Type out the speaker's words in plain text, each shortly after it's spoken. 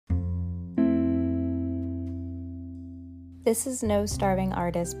This is No Starving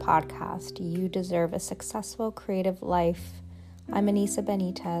Artist podcast. You deserve a successful creative life. I'm Anissa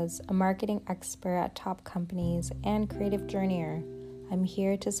Benitez, a marketing expert at top companies and creative journeyer. I'm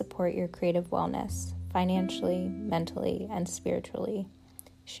here to support your creative wellness, financially, mentally, and spiritually.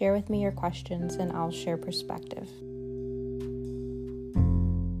 Share with me your questions and I'll share perspective.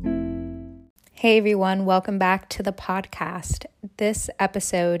 Hey everyone, welcome back to the podcast. This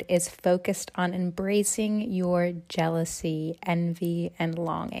episode is focused on embracing your jealousy, envy, and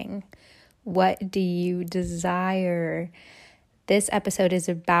longing. What do you desire? This episode is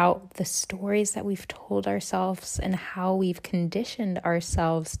about the stories that we've told ourselves and how we've conditioned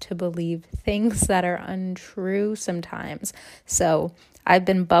ourselves to believe things that are untrue sometimes. So I've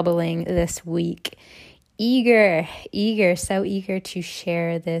been bubbling this week, so eager to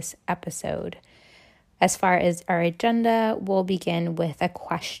share this episode. As far as our agenda, we'll begin with a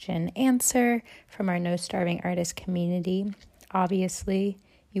question answer from our No Starving Artist community. Obviously,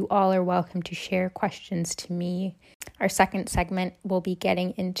 you all are welcome to share questions to me. Our second segment will be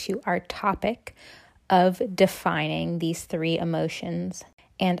getting into our topic of defining these three emotions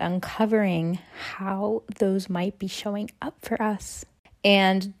and uncovering how those might be showing up for us.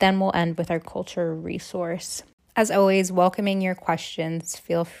 And then we'll end with our culture resource. As always, welcoming your questions.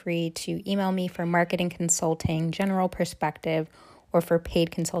 Feel free to email me for marketing consulting, general perspective, or for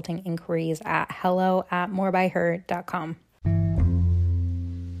paid consulting inquiries at hello@morebyher.com.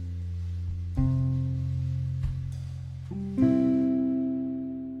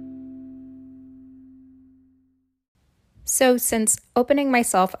 So since opening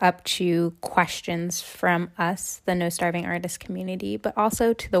myself up to questions from us, the No Starving Artist community, but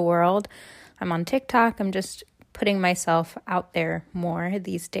also to the world, I'm on TikTok, I'm just putting myself out there more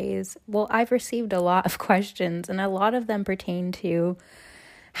these days. Well, I've received a lot of questions, and a lot of them pertain to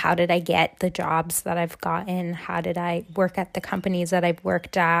how did I get the jobs that I've gotten? How did I work at the companies that I've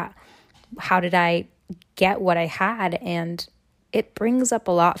worked at? How did I get what I had? And it brings up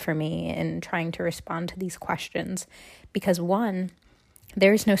a lot for me in trying to respond to these questions because one,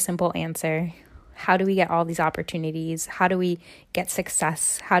 there's no simple answer. How do we get all these opportunities? How do we get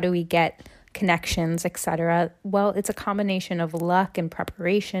success? How do we get connections, etc.? Well, it's a combination of luck and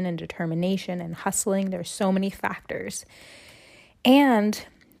preparation and determination and hustling. There's so many factors. And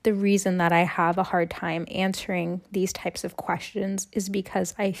the reason that I have a hard time answering these types of questions is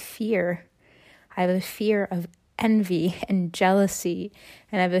because I have a fear of envy and jealousy,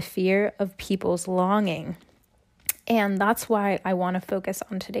 and I have a fear of people's longing. And that's why I want to focus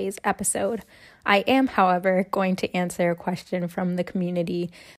on today's episode. I am, however, going to answer a question from the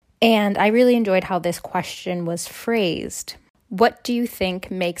community. And I really enjoyed how this question was phrased. What do you think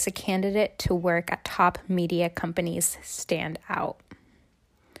makes a candidate to work at top media companies stand out?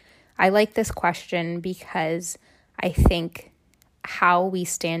 I like this question because I think how we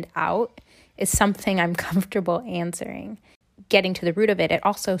stand out is something I'm comfortable answering. Getting to the root of it, it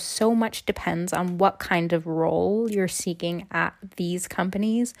also so much depends on what kind of role you're seeking at these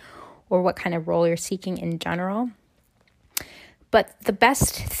companies or what kind of role you're seeking in general. But the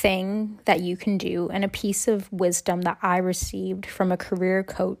best thing that you can do, and a piece of wisdom that I received from a career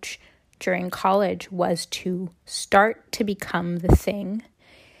coach during college, was to start to become the thing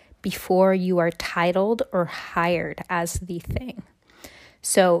before you are titled or hired as the thing.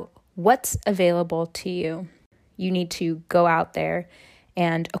 So what's available to you? You need to go out there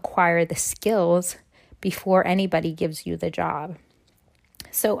and acquire the skills before anybody gives you the job.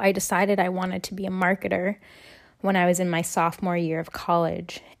 So I decided I wanted to be a marketer when I was in my sophomore year of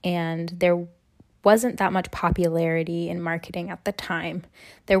college, and there wasn't that much popularity in marketing at the time.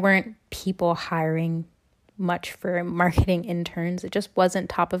 There weren't people hiring much for marketing interns. It just wasn't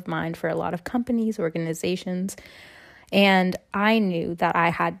top of mind for a lot of companies, organizations, and I knew that I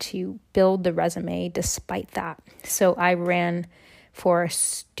had to build the resume despite that. So I ran for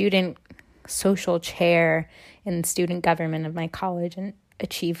student social chair in student government of my college and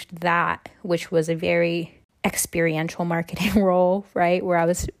achieved that, which was a very experiential marketing role, right? Where I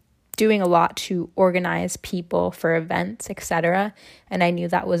was doing a lot to organize people for events, etc. And I knew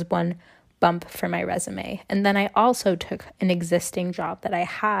that was one bump for my resume. And then I also took an existing job that I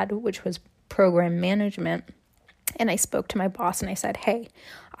had, which was program management. And I spoke to my boss and I said, hey,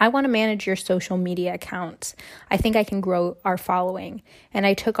 I want to manage your social media accounts. I think I can grow our following. And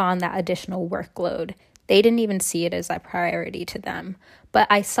I took on that additional workload. They didn't even see it as a priority to them. But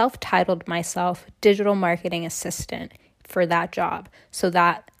I self-titled myself digital marketing assistant for that job so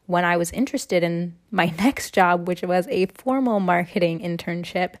that when I was interested in my next job, which was a formal marketing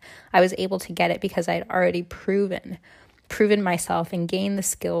internship, I was able to get it because I'd already proven myself and gained the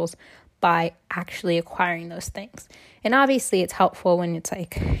skills by actually acquiring those things. And obviously it's helpful when it's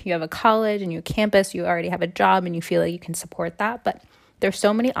like you have a college and your campus, you already have a job and you feel like you can support that. But there's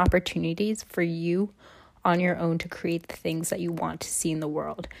so many opportunities for you on your own to create the things that you want to see in the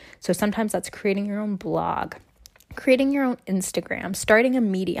world. So sometimes that's creating your own blog, creating your own Instagram, starting a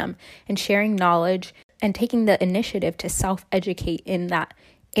Medium, and sharing knowledge and taking the initiative to self-educate in that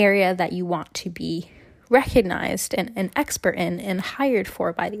area that you want to be recognized and an expert in and hired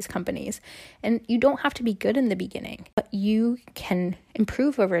for by these companies. And you don't have to be good in the beginning, but you can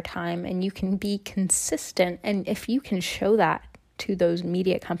improve over time and you can be consistent. And if you can show that to those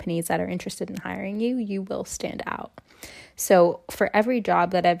media companies that are interested in hiring you, you will stand out. So for every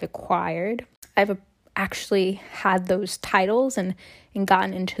job that I've acquired, I've actually had those titles and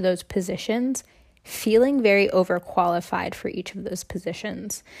gotten into those positions feeling very overqualified for each of those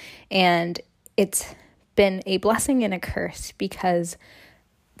positions. And it's been a blessing and a curse, because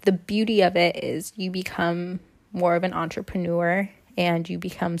the beauty of it is you become more of an entrepreneur and you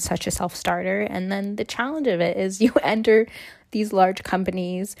become such a self-starter. And then the challenge of it is you enter these large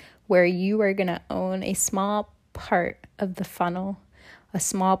companies where you are going to own a small part of the funnel, a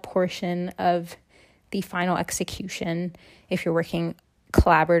small portion of the final execution if you're working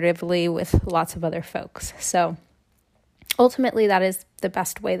collaboratively with lots of other folks. So ultimately, that is the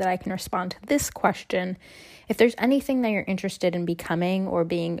best way that I can respond to this question. If there's anything that you're interested in becoming or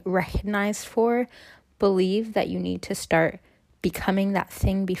being recognized for, believe that you need to start becoming that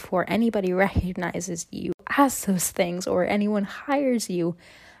thing before anybody recognizes you as those things or anyone hires you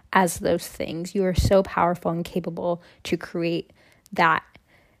as those things. You are so powerful and capable to create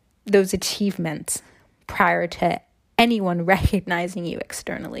those achievements prior to anyone recognizing you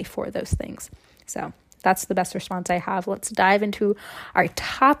externally for those things. So that's the best response I have. Let's dive into our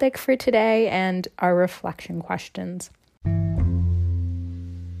topic for today and our reflection questions.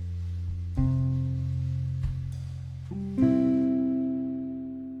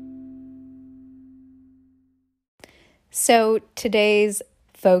 So today's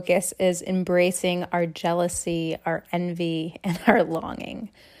focus is embracing our jealousy, our envy, and our longing,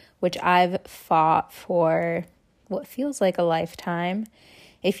 which I've fought for what feels like a lifetime.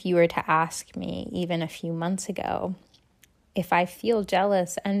 If you were to ask me even a few months ago if I feel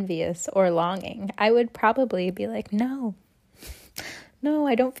jealous, envious, or longing, I would probably be like, no,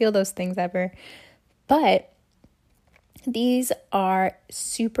 I don't feel those things ever. But these are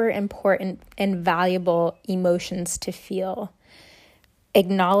super important and valuable emotions to feel.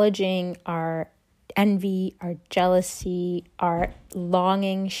 Acknowledging our envy, our jealousy, our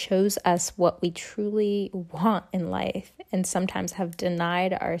longing shows us what we truly want in life and sometimes have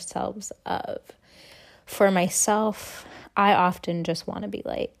denied ourselves of. For myself, I often just want to be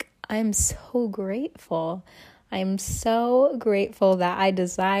like, I'm so grateful. I'm so grateful that I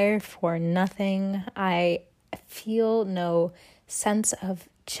desire for nothing. I feel no sense of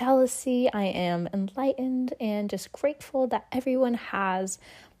jealousy. I am enlightened and just grateful that everyone has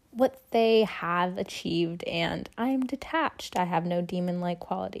what they have achieved, and I'm detached. I have no demon-like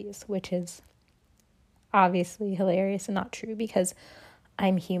qualities, which is obviously hilarious and not true, because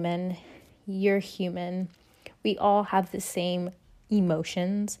I'm human, you're human. We all have the same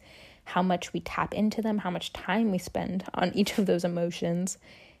emotions. How much we tap into them, how much time we spend on each of those emotions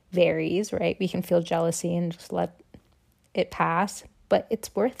varies, right? We can feel jealousy and just let it pass, but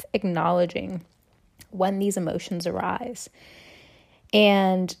it's worth acknowledging when these emotions arise.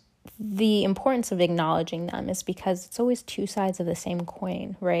 And the importance of acknowledging them is because it's always two sides of the same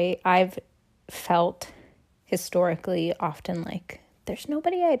coin, right? I've felt historically often like there's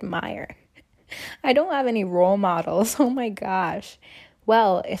nobody I admire. I don't have any role models. Oh my gosh.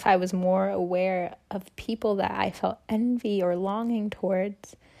 Well, if I was more aware of people that I felt envy or longing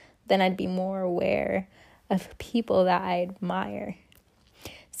towards, then I'd be more aware of people that I admire.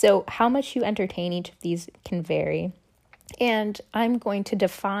 So how much you entertain each of these can vary. And I'm going to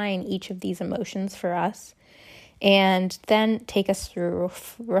define each of these emotions for us and then take us through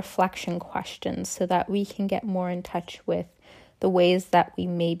reflection questions so that we can get more in touch with the ways that we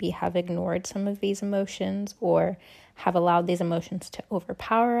maybe have ignored some of these emotions or have allowed these emotions to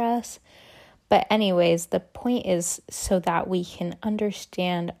overpower us. But anyways, the point is so that we can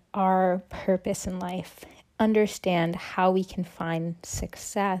understand our purpose in life, understand how we can find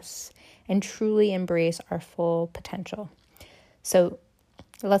success, and truly embrace our full potential. So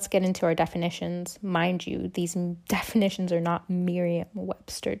let's get into our definitions. Mind you, these definitions are not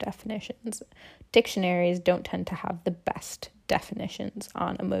Merriam-Webster definitions. Dictionaries don't tend to have the best definitions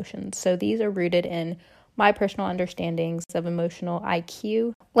on emotions. So these are rooted in my personal understandings of emotional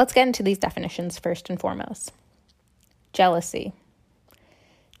IQ. Let's get into these definitions first and foremost. Jealousy.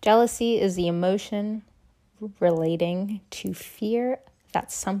 Jealousy is the emotion relating to fear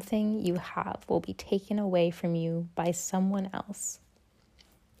that something you have will be taken away from you by someone else.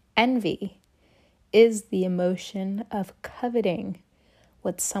 Envy is the emotion of coveting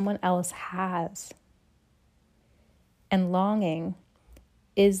what someone else has. And longing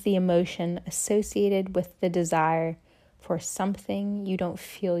is the emotion associated with the desire for something you don't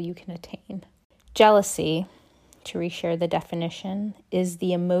feel you can attain. Jealousy, to reshare the definition, is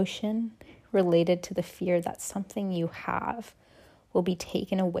the emotion related to the fear that something you have will be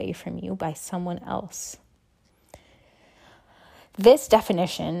taken away from you by someone else. This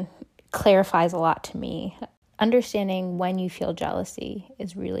definition clarifies a lot to me. Understanding when you feel jealousy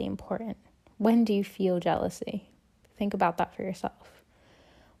is really important. When do you feel jealousy? Think about that for yourself.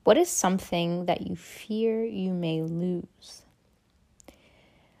 What is something that you fear you may lose?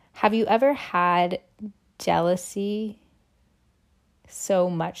 Have you ever had jealousy so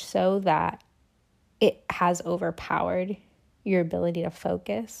much so that it has overpowered your ability to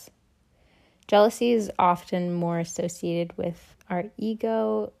focus? Jealousy is often more associated with our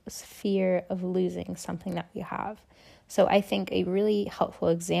ego's fear of losing something that we have. So I think a really helpful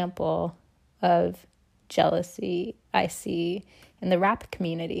example of jealousy I see in the rap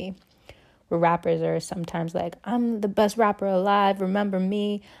community, where rappers are sometimes like, I'm the best rapper alive, remember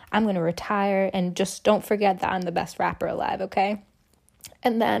me, I'm going to retire, and just don't forget that I'm the best rapper alive, okay?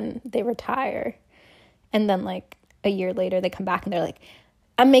 And then they retire. And then like a year later, they come back and they're like,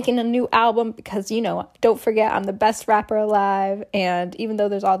 I'm making a new album because, don't forget I'm the best rapper alive. And even though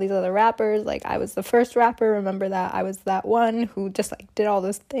there's all these other rappers, like I was the first rapper, remember that? I was that one who just like did all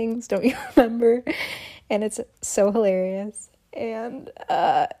those things, don't you remember? And it's so hilarious. And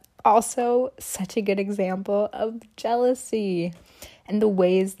also such a good example of jealousy and the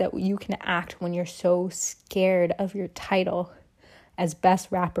ways that you can act when you're so scared of your title as best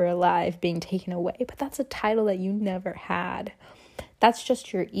rapper alive being taken away. But that's a title that you never had. That's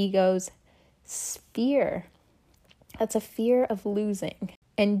just your ego's fear. That's a fear of losing.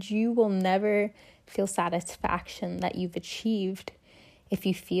 And you will never feel satisfaction that you've achieved if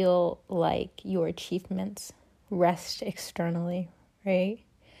you feel like your achievements rest externally, right?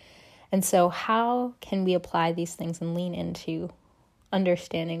 And so how can we apply these things and lean into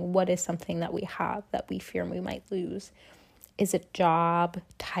understanding what is something that we have that we fear we might lose? Is it job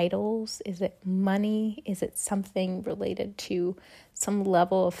titles? Is it money? Is it something related to some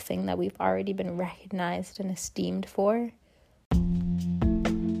level of thing that we've already been recognized and esteemed for?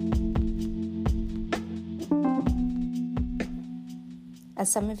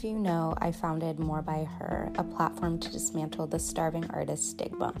 As some of you know, I founded More by Her, a platform to dismantle the starving artist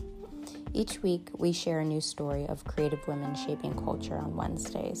stigma. Each week, we share a new story of creative women shaping culture on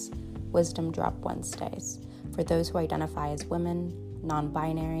Wednesdays, Wisdom Drop Wednesdays, for those who identify as women,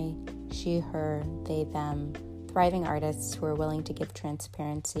 non-binary, she, her, they, them, thriving artists who are willing to give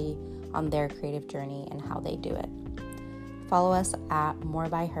transparency on their creative journey and how they do it. Follow us at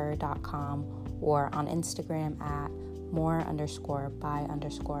morebyher.com or on Instagram at more_by_her.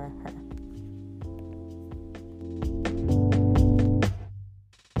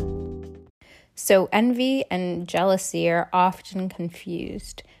 So envy and jealousy are often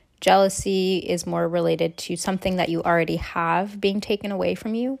confused. Jealousy is more related to something that you already have being taken away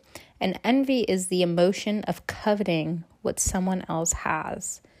from you. And envy is the emotion of coveting what someone else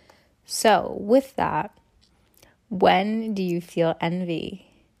has. So with that, when do you feel envy?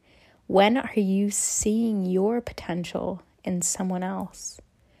 When are you seeing your potential in someone else?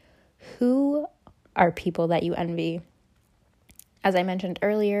 Who are people that you envy? As I mentioned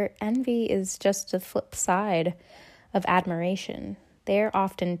earlier, envy is just the flip side of admiration. They're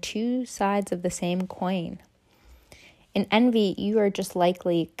often two sides of the same coin. In envy, you are just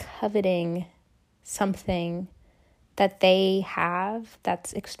likely coveting something that they have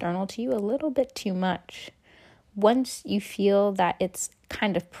that's external to you a little bit too much. Once you feel that it's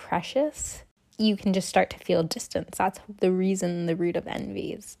kind of precious, you can just start to feel distance. That's the reason, the root of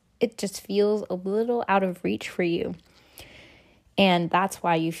envy is it just feels a little out of reach for you. And that's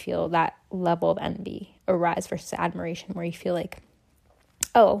why you feel that level of envy arise versus admiration, where you feel like,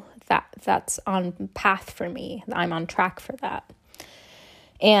 oh, that's on path for me. I'm on track for that.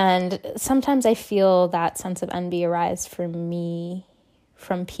 And sometimes I feel that sense of envy arise for me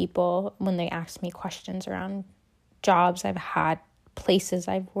from people when they ask me questions around jobs I've had, places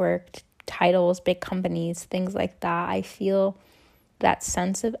I've worked, titles, big companies, things like that. I feel that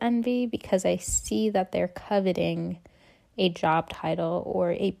sense of envy because I see that they're coveting a job title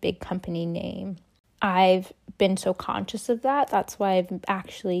or a big company name. I've been so conscious of that. That's why I've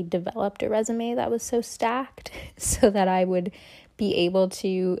actually developed a resume that was so stacked so that I would be able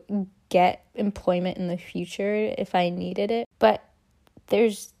to get employment in the future if I needed it. But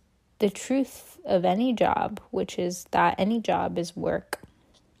there's the truth of any job, which is that any job is work.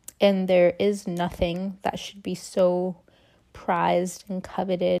 And there is nothing that should be so prized and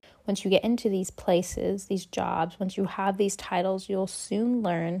coveted. Once you get into these places, these jobs, once you have these titles, you'll soon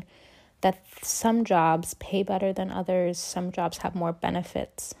learn that some jobs pay better than others. Some jobs have more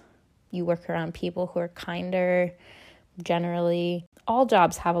benefits. You work around people who are kinder. Generally, all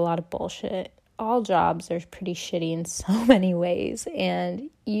jobs have a lot of bullshit. All jobs are pretty shitty in so many ways, and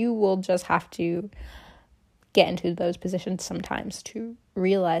you will just have to get into those positions sometimes to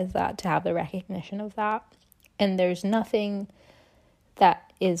realize that, to have the recognition of that. And there's nothing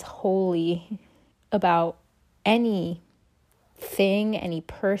that is holy about any thing, any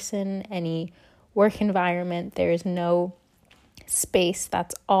person, any work environment. There is no space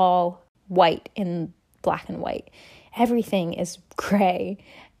that's all white in black and white. Everything is gray.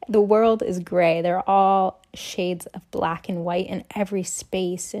 The world is gray. There are all shades of black and white in every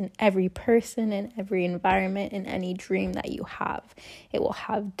space, in every person, in every environment, in any dream that you have. It will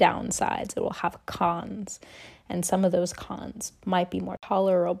have downsides. It will have cons. And some of those cons might be more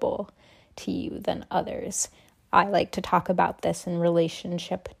tolerable to you than others. I like to talk about this in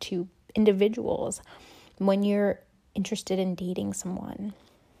relationship to individuals. When you're interested in dating someone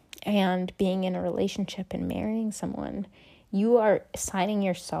and being in a relationship and marrying someone, you are signing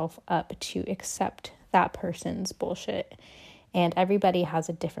yourself up to accept that person's bullshit. And everybody has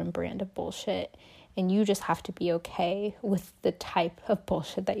a different brand of bullshit. And you just have to be okay with the type of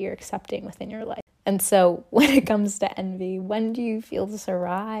bullshit that you're accepting within your life. And so when it comes to envy, when do you feel this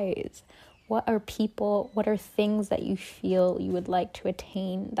arise? What are things that you feel you would like to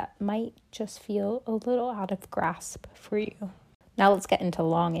attain that might just feel a little out of grasp for you? Now let's get into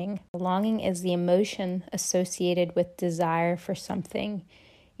longing. Longing is the emotion associated with desire for something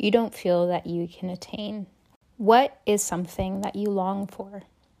you don't feel that you can attain. What is something that you long for?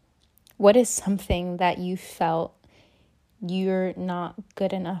 What is something that you felt you're not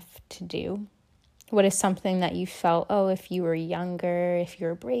good enough to do? What is something that you felt, if you were younger, if you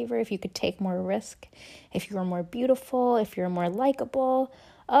were braver, if you could take more risk, if you were more beautiful, if you're more likable,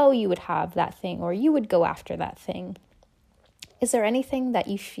 you would have that thing, or you would go after that thing. Is there anything that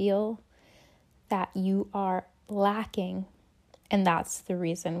you feel that you are lacking, and that's the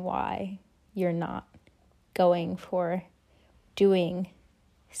reason why you're not going for doing,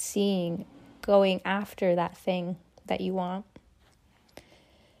 seeing, going after that thing that you want?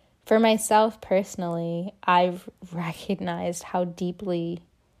 For myself personally, I've recognized how deeply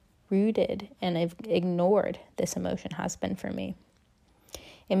rooted and I've ignored this emotion has been for me.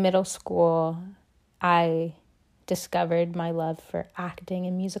 In middle school, I discovered my love for acting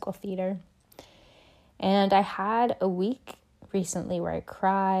and musical theater. And I had a week recently where I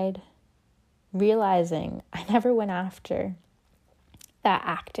cried, realizing I never went after that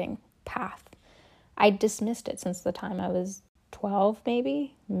acting path. I dismissed it since the time I was 12,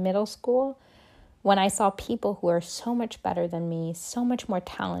 maybe, middle school, when I saw people who are so much better than me, so much more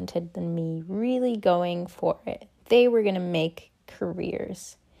talented than me, really going for it. They were going to make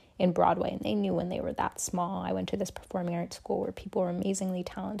careers in Broadway, and they knew when they were that small. I went to this performing arts school where people were amazingly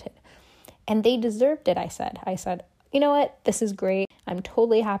talented, and they deserved it, I said, you know what, this is great. I'm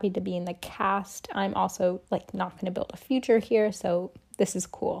totally happy to be in the cast. I'm also not going to build a future here, so this is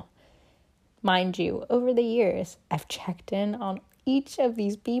cool. Mind you, over the years, I've checked in on each of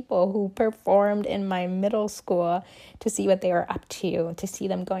these people who performed in my middle school to see what they were up to see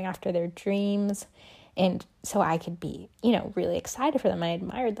them going after their dreams. And so I could be, really excited for them. I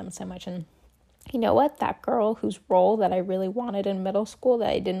admired them so much. And you know what? That girl whose role that I really wanted in middle school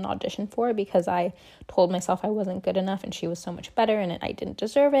that I didn't audition for because I told myself I wasn't good enough and she was so much better and I didn't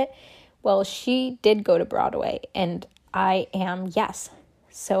deserve it. Well, she did go to Broadway, and I am,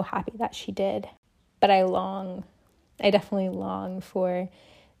 so happy that she did. But I definitely long for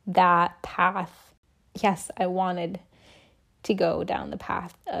that path. Yes, I wanted to go down the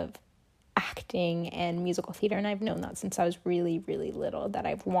path of acting and musical theater, and I've known that since I was really, really little, that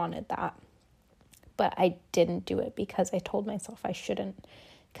I've wanted that. But I didn't do it because I told myself I shouldn't,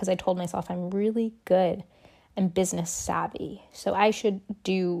 because I told myself I'm really good and business savvy, so I should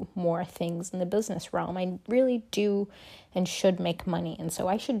do more things in the business realm. I really do and should make money, and so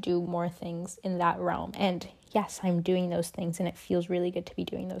I should do more things in that realm. And yes, I'm doing those things, and it feels really good to be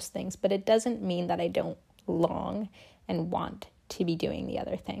doing those things, but it doesn't mean that I don't long and want to be doing the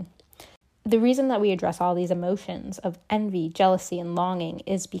other thing. The reason that we address all these emotions of envy, jealousy, and longing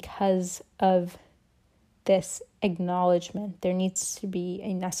is because of this acknowledgement. There needs to be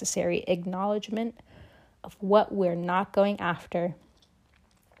a necessary acknowledgement of what we're not going after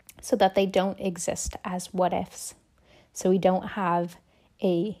so that they don't exist as what ifs. So we don't have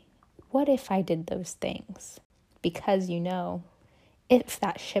a what if I did those things? Because if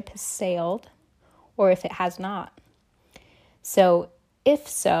that ship has sailed or if it has not. So if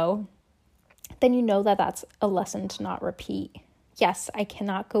so, then that's a lesson to not repeat. Yes, I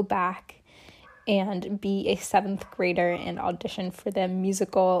cannot go back and be a 7th grader and audition for the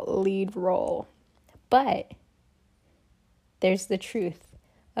musical lead role. But there's the truth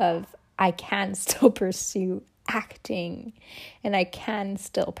of I can still pursue acting and I can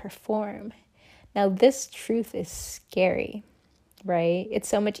still perform. Now, this truth is scary, right? It's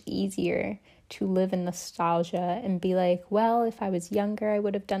so much easier to live in nostalgia and be like, well, if I was younger, I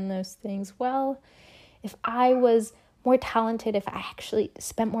would have done those things. Well, if I was more talented, if I actually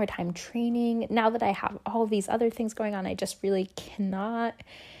spent more time training, now that I have all these other things going on, I just really cannot.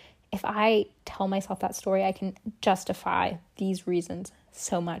 If I tell myself that story, I can justify these reasons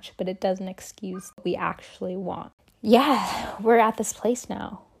so much, but it doesn't excuse what we actually want. Yeah, we're at this place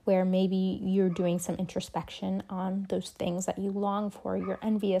now where maybe you're doing some introspection on those things that you long for, you're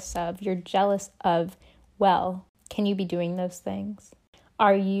envious of, you're jealous of. Well, can you be doing those things?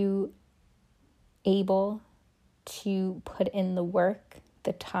 Are you able to put in the work,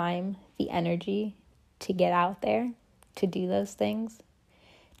 the time, the energy to get out there, to do those things,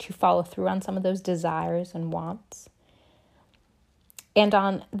 to follow through on some of those desires and wants? And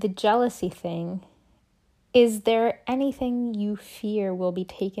on the jealousy thing, is there anything you fear will be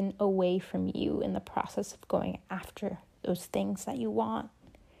taken away from you in the process of going after those things that you want?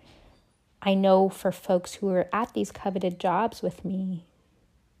 I know for folks who are at these coveted jobs with me,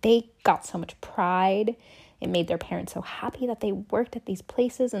 they got so much pride. It made their parents so happy that they worked at these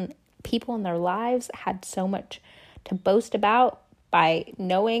places, and people in their lives had so much to boast about by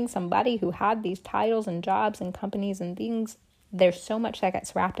knowing somebody who had these titles and jobs and companies and things. There's so much that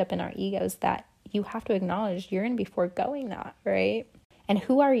gets wrapped up in our egos that you have to acknowledge you're in before going that, right? And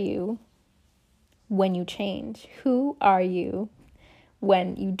who are you when you change? Who are you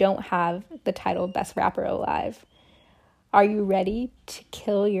when you don't have the title of Best Rapper Alive? Are you ready to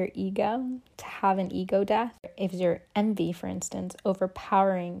kill your ego, to have an ego death? Is your envy, for instance,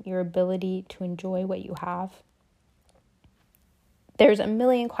 overpowering your ability to enjoy what you have? There's a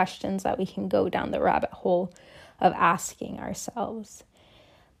million questions that we can go down the rabbit hole of asking ourselves.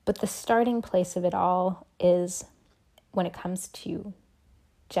 But the starting place of it all is when it comes to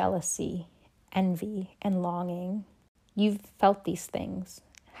jealousy, envy, and longing. You've felt these things.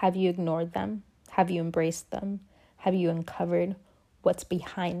 Have you ignored them? Have you embraced them? Have you uncovered what's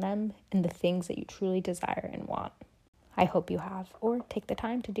behind them and the things that you truly desire and want? I hope you have, or take the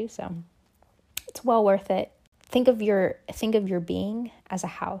time to do so. It's well worth it. Think of your being as a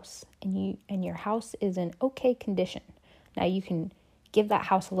house, and your house is in okay condition. Now you can give that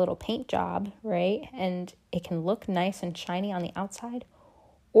house a little paint job, right? And it can look nice and shiny on the outside,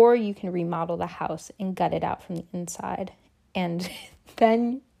 or you can remodel the house and gut it out from the inside. And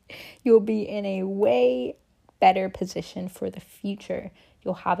then you'll be in a way better position for the future.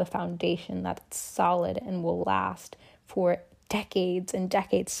 You'll have a foundation that's solid and will last for decades and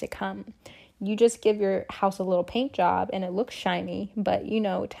decades to come. You just give your house a little paint job and it looks shiny, but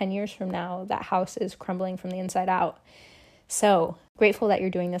 10 years from now, that house is crumbling from the inside out. So grateful that you're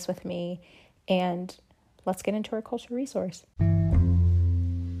doing this with me, and let's get into our culture resource.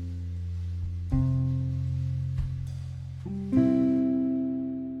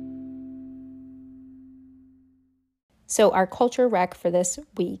 So our culture rec for this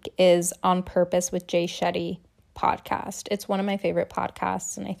week is On Purpose with Jay Shetty podcast. It's one of my favorite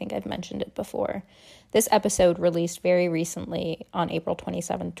podcasts, and I think I've mentioned it before. This episode released very recently on April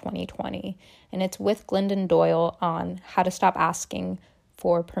 27, 2020, and it's with Glyndon Doyle on how to stop asking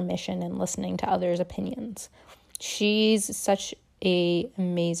for permission and listening to others' opinions. She's such an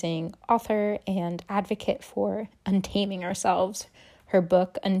amazing author and advocate for untaming ourselves. Her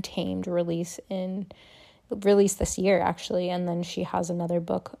book, Untamed, released this year, actually, and then she has another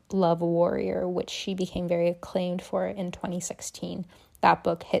book, Love Warrior, which she became very acclaimed for in 2016. That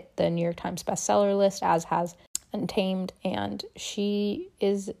book hit the New York Times bestseller list, as has Untamed, and she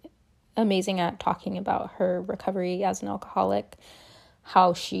is amazing at talking about her recovery as an alcoholic,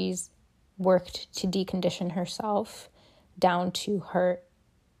 how she's worked to decondition herself down to her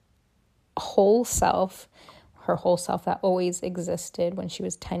whole self that always existed. When she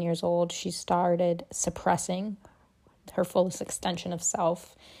was 10 years old, she started suppressing her fullest extension of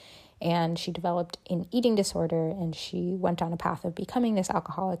self, and she developed an eating disorder, and she went down a path of becoming this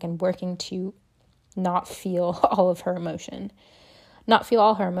alcoholic and working to not feel all of her emotion. not feel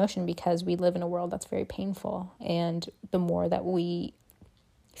all her emotion, because we live in a world that's very painful. And the more that we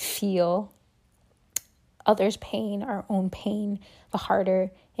feel others' pain, our own pain, the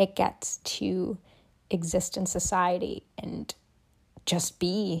harder it gets to exist in society and just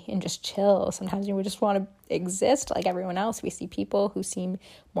be and just chill. Sometimes we just want to exist like everyone else. We see people who seem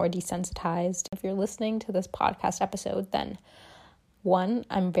more desensitized. If you're listening to this podcast episode, then one,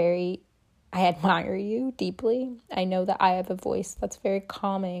 I admire you deeply. I know that I have a voice that's very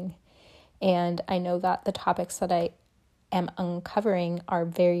calming, and I know that the topics that I am uncovering are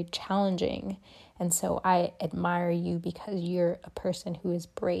very challenging. And so I admire you because you're a person who is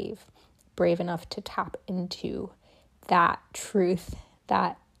brave enough to tap into that truth,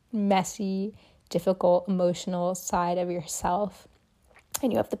 that messy, difficult, emotional side of yourself.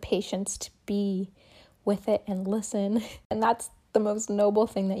 And you have the patience to be with it and listen. And that's the most noble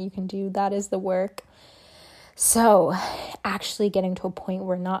thing that you can do. That is the work. So actually getting to a point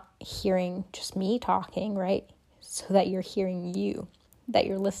where not hearing just me talking, right? So that you're hearing you, that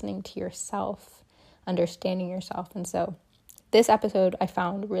you're listening to yourself, understanding yourself. And so this episode I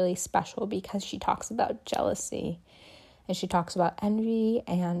found really special because she talks about jealousy and she talks about envy,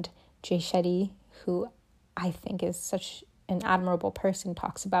 and Jay Shetty, who I think is such an admirable person,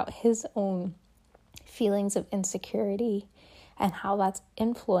 talks about his own feelings of insecurity and how that's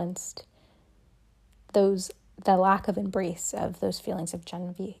influenced the lack of embrace of those feelings of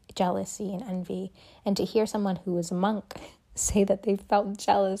jealousy and envy. And to hear someone who is a monk say that they felt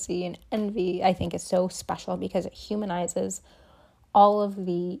jealousy and envy, I think is so special because it humanizes all of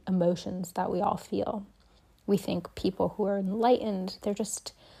the emotions that we all feel. We think people who are enlightened, they're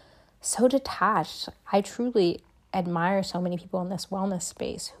just so detached. I truly admire so many people in this wellness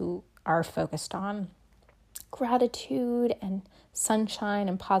space who are focused on gratitude and sunshine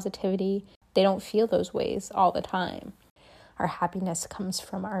and positivity. They don't feel those ways all the time. Our happiness comes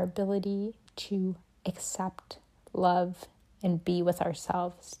from our ability to accept, love, and be with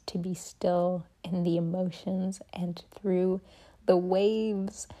ourselves, to be still in the emotions and through the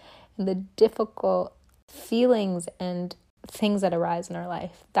waves and the difficult feelings and things that arise in our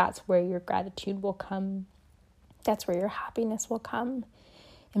life. That's where your gratitude will come. That's where your happiness will come,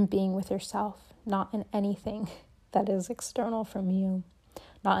 in being with yourself, not in anything that is external from you,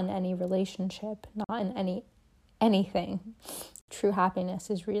 not in any relationship, not in anything. True happiness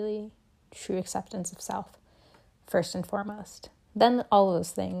is really true acceptance of self, first and foremost. Then all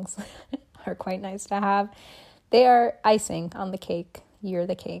those things are quite nice to have. They are icing on the cake. You're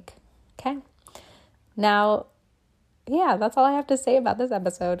the cake. Okay? Now, yeah, that's all I have to say about this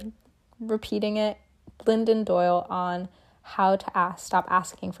episode. Repeating it, Glennon Doyle on how to stop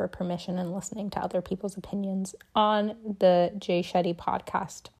asking for permission and listening to other people's opinions on the Jay Shetty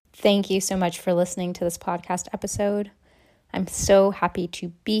podcast. Thank you so much for listening to this podcast episode. I'm so happy to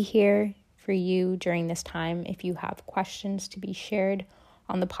be here for you during this time. If you have questions to be shared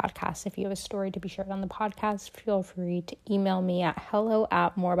on the podcast, if you have a story to be shared on the podcast, feel free to email me at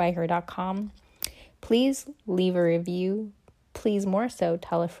hello@morebyher.com. Please leave a review. Please, more so,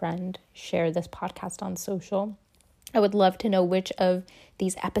 tell a friend. Share this podcast on social. I would love to know which of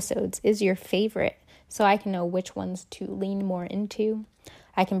these episodes is your favorite, so I can know which ones to lean more into.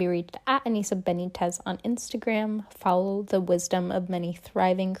 I can be reached at Anissa Benitez on Instagram. Follow the wisdom of many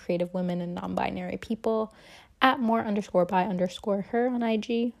thriving creative women and non-binary people at more_by_her on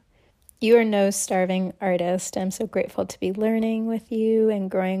IG. You are no starving artist. I'm so grateful to be learning with you and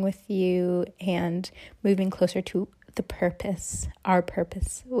growing with you and moving closer to the purpose, our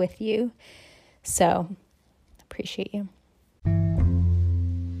purpose with you. So, appreciate you.